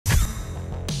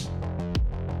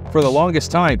For the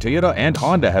longest time, Toyota and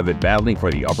Honda have been battling for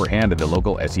the upper hand in the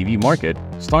local SUV market,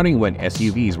 starting when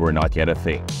SUVs were not yet a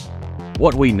thing.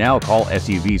 What we now call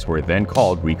SUVs were then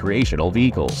called recreational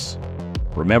vehicles.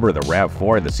 Remember the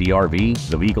RAV4 and the CR-V,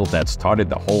 the vehicles that started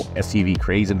the whole SUV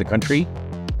craze in the country?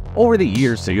 Over the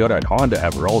years, Toyota and Honda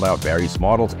have rolled out various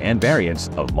models and variants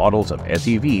of models of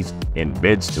SUVs in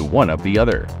bids to one-up the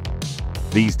other.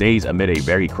 These days, amid a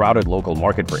very crowded local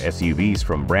market for SUVs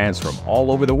from brands from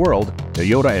all over the world,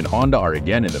 Toyota and Honda are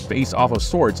again in the face-off of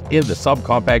sorts in the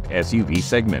subcompact SUV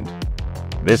segment.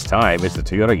 This time, it's the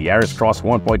Toyota Yaris Cross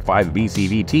 1.5 V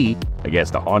CVT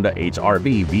against the Honda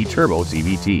HR-V V-Turbo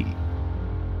CVT.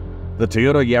 The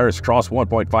Toyota Yaris Cross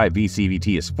 1.5 V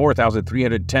CVT is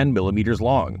 4,310 mm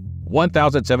long,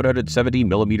 1,770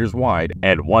 mm wide,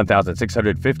 and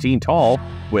 1,615 tall,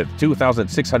 with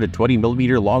 2,620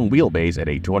 mm long wheelbase and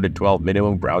a 212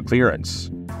 minimum ground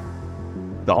clearance.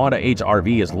 The Honda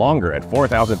HR-V is longer at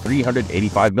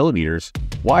 4,385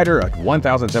 mm, wider at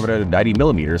 1,790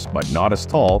 mm, but not as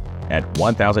tall at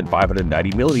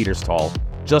 1,590 mm tall,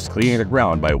 just clearing the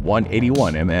ground by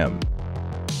 181 mm.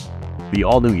 The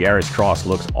all-new Yaris Cross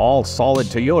looks all solid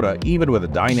Toyota even with a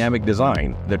dynamic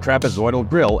design, the trapezoidal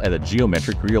grille and the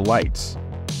geometric rear lights.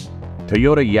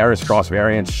 Toyota Yaris Cross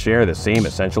variants share the same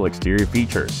essential exterior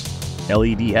features: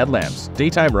 LED headlamps,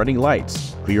 daytime running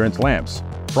lights, clearance lamps,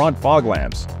 front fog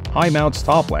lamps, high-mount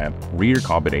stop lamp, rear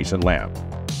combination lamp.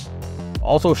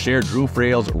 Also shared roof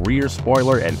rails, rear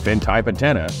spoiler and fin-type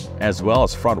antenna, as well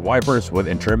as front wipers with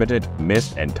intermittent,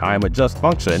 mist and time adjust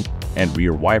function, and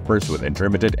rear wipers with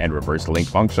intermittent and reverse link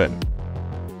function.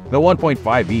 The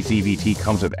 1.5 V CVT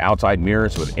comes with outside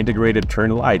mirrors with integrated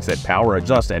turn lights that power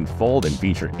adjust and fold and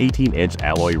feature 18-inch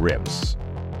alloy rims.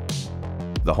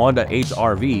 The Honda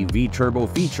HR-V V-Turbo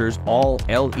features all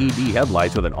LED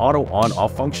headlights with an auto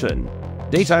on-off function,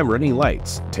 daytime running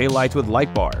lights, taillights with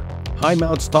light bar,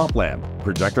 high-mount stop lamp,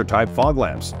 projector-type fog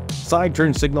lamps, side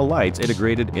turn signal lights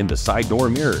integrated in the side door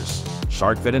mirrors,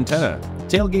 shark fin antenna,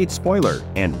 tailgate spoiler,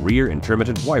 and rear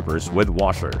intermittent wipers with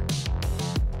washer.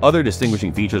 Other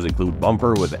distinguishing features include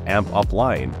bumper with amp-up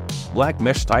line, black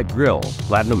mesh-type grille,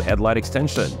 platinum headlight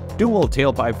extension, dual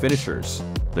tailpipe finishers,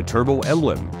 the turbo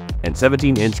emblem, and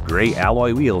 17-inch gray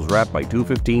alloy wheels wrapped by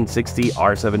 215/60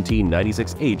 R17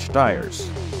 96H tires.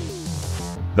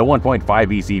 The 1.5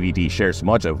 V CVT shares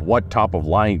much of what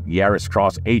top-of-line Yaris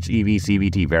Cross HEV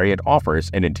CVT variant offers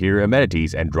in interior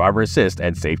amenities and driver assist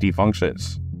and safety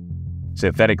functions.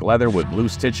 Synthetic leather with blue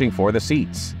stitching for the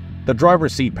seats. The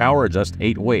driver's seat power adjusts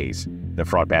 8 ways. The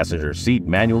front passenger seat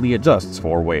manually adjusts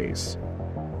 4 ways.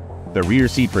 The rear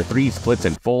seat for 3 splits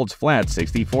and folds flat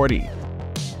 60/40.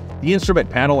 The instrument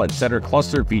panel and center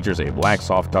cluster features a black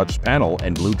soft touch panel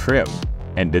and blue trim,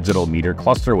 and digital meter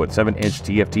cluster with 7-inch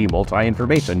TFT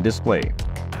multi-information display.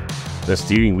 The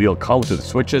steering wheel comes with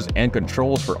switches and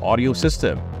controls for audio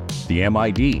system, the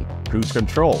MID, cruise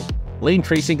control, lane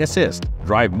tracing assist,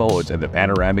 drive modes, and the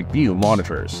panoramic view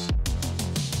monitors.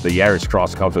 The Yaris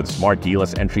Cross comes with smart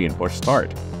keyless entry and push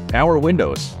start, power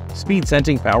windows, speed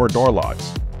sensing power door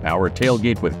locks, power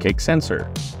tailgate with kick sensor.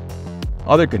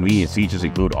 Other convenience features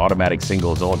include automatic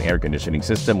single-zone air conditioning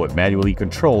system with manually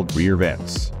controlled rear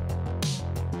vents.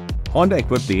 Honda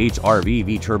equipped the HR-V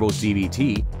V-Turbo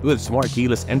CVT with smart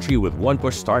keyless entry with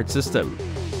one-push start system.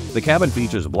 The cabin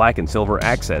features black and silver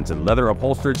accents and leather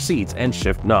upholstered seats and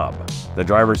shift knob. The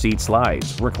driver's seat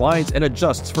slides, reclines, and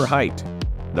adjusts for height.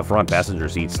 The front passenger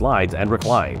seat slides and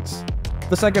reclines.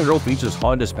 The second row features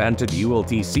Honda's patented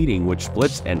ULT seating, which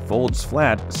splits and folds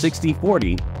flat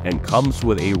 60/40 and comes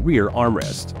with a rear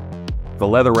armrest. The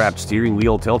leather-wrapped steering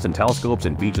wheel tilts and telescopes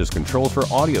and features controls for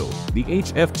audio, the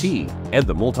HFT, and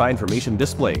the multi-information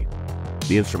display.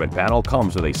 The instrument panel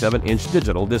comes with a 7-inch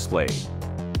digital display.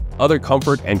 Other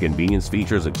comfort and convenience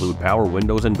features include power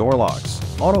windows and door locks,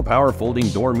 auto-power folding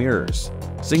door mirrors,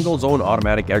 single-zone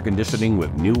automatic air conditioning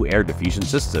with new air diffusion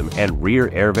system and rear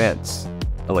air vents,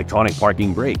 electronic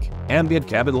parking brake, ambient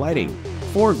cabin lighting,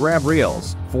 4 grab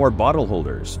rails, 4 bottle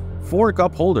holders, 4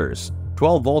 cup holders,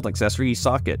 12-volt accessory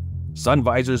socket, sun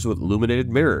visors with illuminated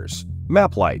mirrors,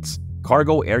 map lights,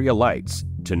 cargo area lights,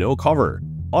 tonneau cover,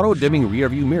 auto-dimming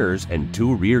rear-view mirrors, and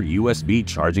 2 rear USB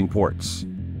charging ports.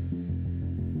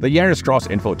 The Yaris Cross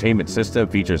infotainment system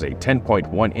features a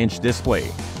 10.1-inch display,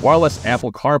 wireless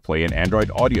Apple CarPlay and Android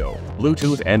Auto,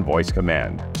 Bluetooth, and voice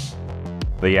command.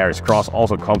 The Yaris Cross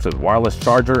also comes with wireless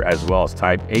charger as well as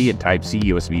Type A and Type C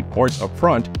USB ports up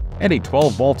front and a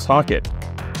 12-volt socket.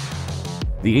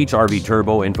 The HR-V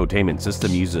Turbo infotainment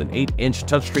system uses an 8-inch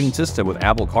touchscreen system with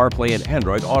Apple CarPlay and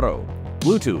Android Auto,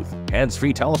 Bluetooth,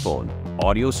 hands-free telephone,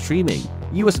 audio streaming,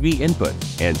 USB input,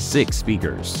 and 6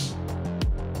 speakers.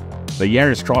 The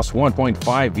Yaris Cross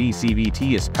 1.5 V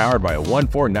CVT is powered by a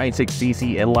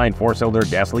 1496cc inline 4-cylinder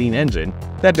gasoline engine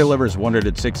that delivers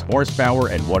 106 horsepower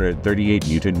and 138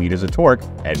 Nm of torque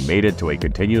and mated to a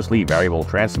continuously variable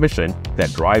transmission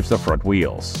that drives the front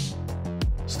wheels.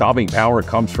 Stopping power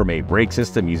comes from a brake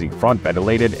system using front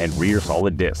ventilated and rear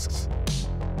solid discs.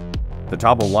 The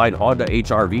top-of-line Honda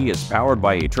HR-V is powered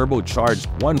by a turbocharged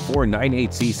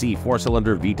 1498cc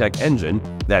 4-cylinder VTEC engine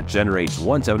that generates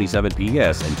 177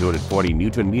 PS and 240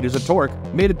 Nm of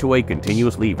torque, mated to a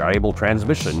continuously variable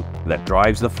transmission that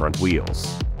drives the front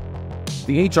wheels.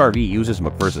 The HR-V uses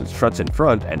McPherson struts in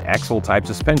front and axle-type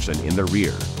suspension in the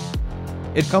rear.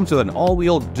 It comes with an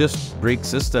all-wheel disc brake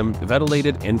system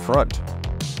ventilated in front.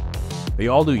 The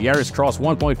all-new Yaris Cross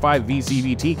 1.5 V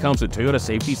CVT comes with Toyota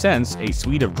Safety Sense, a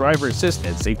suite of driver assist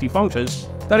and safety functions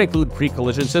that include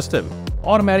pre-collision system,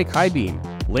 automatic high beam,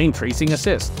 lane tracing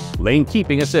assist, lane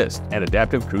keeping assist, and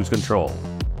adaptive cruise control.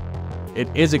 It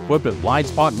is equipped with blind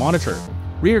spot monitor,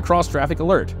 rear cross traffic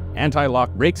alert, anti-lock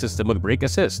brake system with brake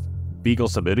assist, vehicle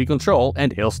stability control,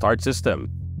 and hill start system.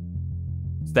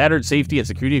 Standard safety and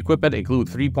security equipment include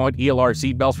 3-point ELR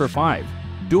seatbelts for 5,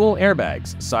 dual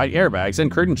airbags, side airbags,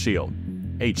 and curtain shield,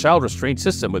 a child restraint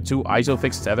system with 2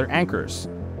 ISOFIX tether anchors,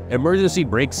 emergency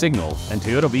brake signal, and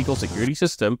Toyota vehicle security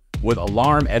system with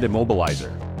alarm and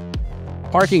immobilizer.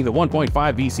 Parking the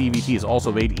 1.5 V CVT is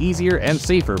also made easier and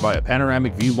safer by a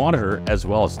panoramic view monitor as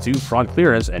well as 2 front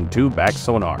clearance and 2 back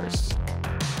sonars.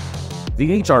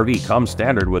 The HR-V comes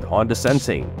standard with Honda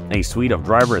Sensing, a suite of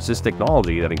driver assist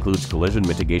technology that includes collision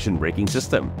mitigation braking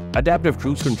system, adaptive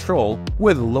cruise control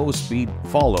with low-speed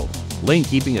follow, lane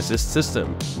keeping assist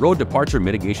system, road departure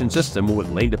mitigation system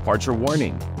with lane departure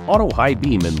warning, auto high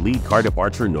beam and lead car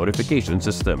departure notification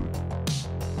system.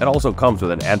 It also comes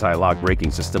with an anti-lock braking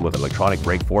system with electronic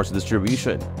brake force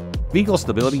distribution, vehicle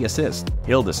stability assist,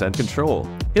 hill descent control,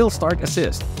 hill start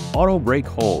assist, auto brake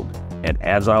hold, and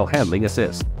agile handling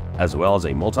assist, as well as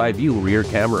a multi-view rear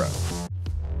camera.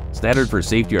 Standard for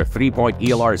safety are 3-point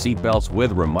ELR seatbelts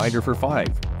with reminder for 5,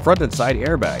 front and side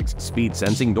airbags, speed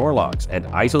sensing door locks, and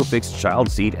ISOFIX child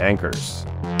seat anchors.